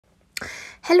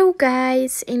Hello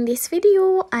guys, in this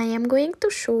video I am going to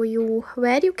show you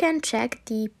where you can check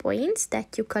the points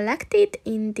that you collected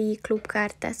in the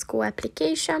Clubcard Tesco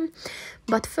application.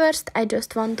 But first I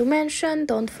just want to mention,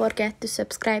 don't forget to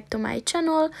subscribe to my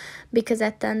channel, because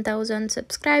at 10,000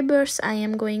 subscribers I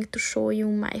am going to show you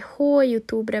my whole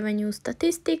YouTube revenue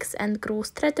statistics and growth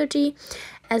strategy,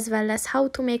 as well as how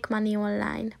to make money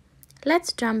online.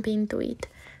 Let's jump into it.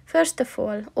 First of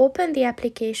all, open the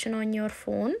application on your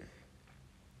phone.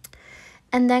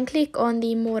 And then click on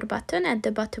the More button at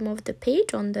the bottom of the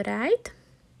page on the right.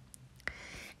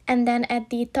 And then at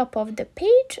the top of the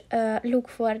page, look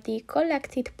for the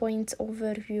Collected Points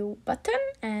Overview button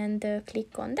and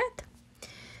click on that.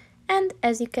 And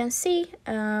as you can see,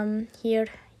 here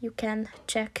you can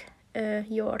check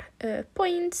your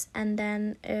points, and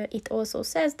then it also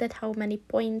says that how many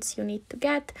points you need to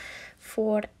get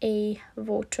for a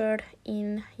voucher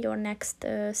in your next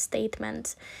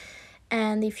statements.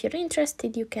 And if you're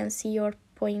interested, you can see your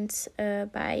points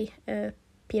by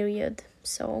period.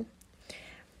 So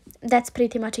that's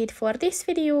pretty much it for this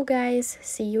video, guys.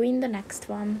 See you in the next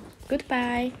one.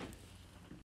 Goodbye.